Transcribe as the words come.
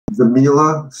the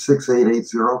Miele 6880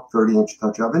 30-inch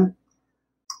touch oven.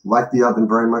 Like the oven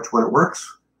very much when it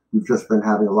works. We've just been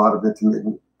having a lot of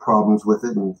intermittent problems with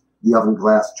it, and the oven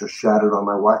glass just shattered on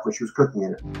my wife when she was cooking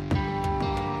in it.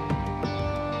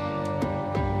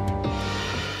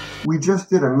 We just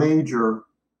did a major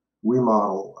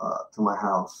remodel to my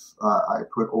house. I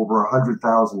put over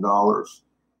 $100,000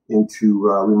 into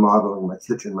remodeling my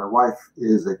kitchen. My wife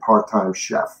is a part-time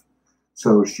chef,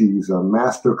 so she's a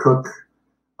master cook.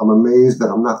 I'm amazed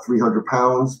that I'm not 300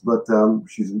 pounds, but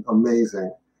she's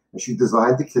amazing. And she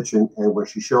designed the kitchen, and when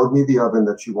she showed me the oven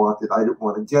that she wanted, I didn't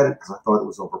want to get it because I thought it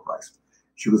was overpriced.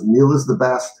 She was, Miele is the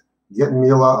best. Get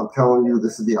Miele, I'm telling you,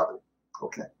 this is the oven.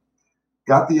 Okay.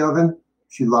 Got the oven.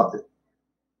 She loved it.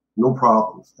 No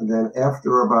problems. And then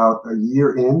after about a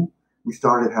year in, we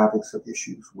started having some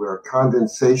issues where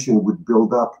condensation would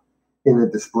build up in a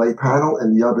display panel,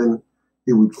 and the oven,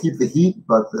 it would keep the heat,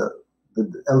 but the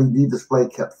LED display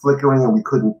kept flickering and we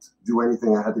couldn't do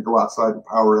anything. I had to go outside and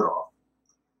power it off.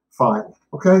 Fine.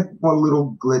 Okay, one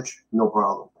little glitch, no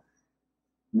problem.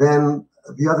 Then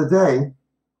the other day,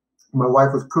 my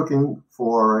wife was cooking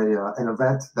for an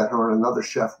event that her and another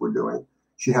chef were doing.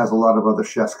 She has a lot of other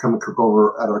chefs come and cook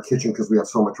over at our kitchen because we have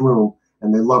so much room,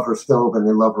 and they love her stove and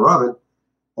they love her oven.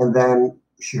 And then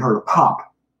she heard a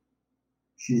pop.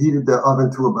 She heated the oven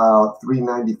to about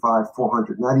 395,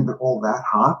 400, not even all that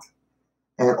hot,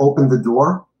 and opened the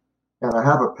door. And I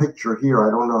have a picture here.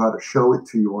 I don't know how to show it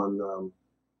to you on.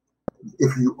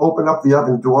 If you open up the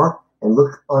oven door and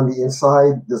look on the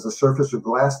inside, there's a surface of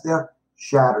glass there,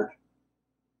 shattered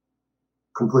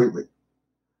completely.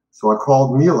 So I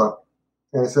called Miele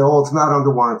and I said, oh, it's not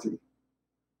under warranty.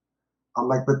 I'm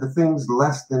like, but the thing's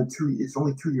less than it's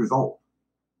only 2 years old.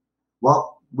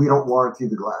 Well, we don't warranty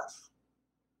the glass.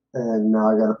 And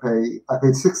now I got to pay, I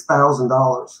paid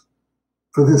 $6,000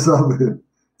 for this oven.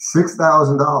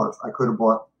 $6,000. I could have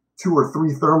bought 2 or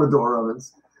 3 Thermador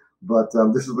ovens, but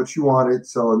this is what she wanted.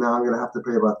 So now I'm going to have to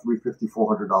pay about $350,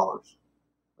 $400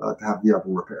 to have the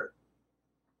oven repaired.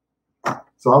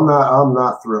 So I'm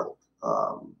not thrilled.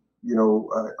 You know,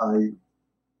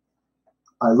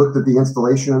 I looked at the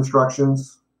installation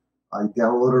instructions. I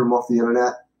downloaded them off the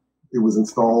internet. It was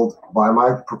installed by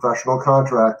my professional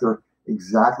contractor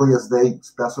exactly as they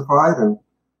specified, and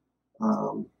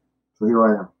so here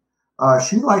I am.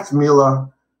 She likes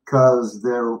Miele because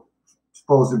their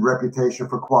supposed reputation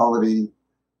for quality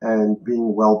and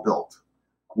being well built.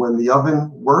 When the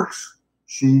oven works,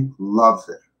 she loves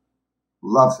it.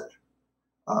 Loves it.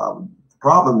 The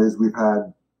problem is we've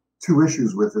had 2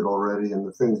 issues with it already, and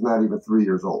the thing's not even 3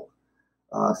 years old.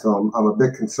 So I'm a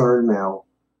bit concerned now.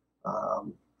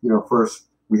 You know, first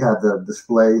we had the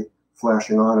display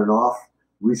flashing on and off.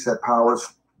 Reset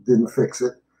powers didn't fix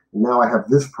it. And now I have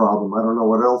this problem. I don't know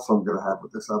what else I'm going to have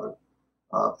with this oven.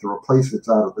 To replace it's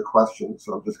out of the question,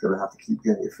 so I'm just going to have to keep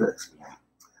getting it fixed.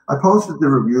 I posted the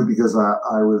review because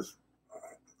I was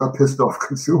a pissed off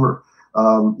consumer.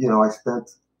 You know, I spent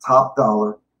top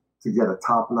dollar to get a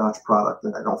top-notch product,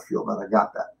 and I don't feel that I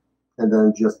got that. And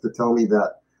then just to tell me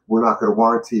that we're not going to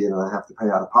warranty it and I have to pay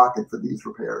out of pocket for these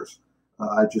repairs,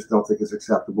 I just don't think it's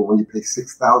acceptable when you pay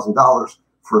 $6,000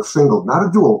 for a single, not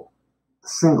a dual, a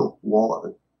single wall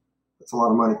oven. That's a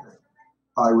lot of money.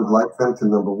 I would like them to,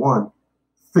 number one,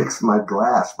 fix my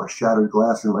glass, my shattered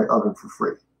glass in my oven for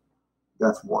free.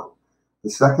 That's one.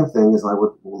 The second thing is I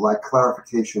would like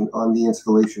clarification on the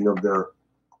installation of their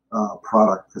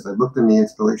product, because I looked in the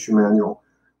installation manual.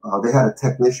 They had a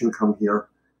technician come here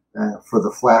for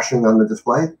the flashing on the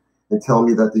display and tell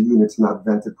me that the unit's not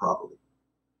vented properly.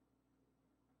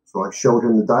 So I showed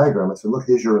him the diagram. I said, look,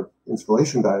 here's your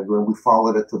installation diagram. We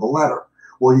followed it to the letter.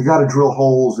 Well, you got to drill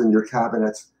holes in your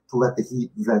cabinets to let the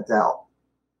heat vent out.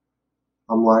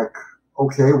 I'm like,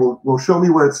 okay, well, show me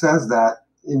where it says that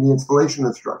in the installation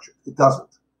instruction. It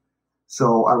doesn't.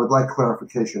 So I would like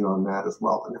clarification on that as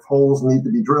well. And if holes need to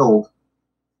be drilled,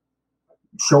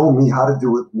 show me how to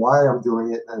do it, why I'm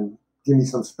doing it, and give me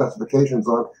some specifications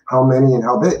on how many and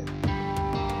how big.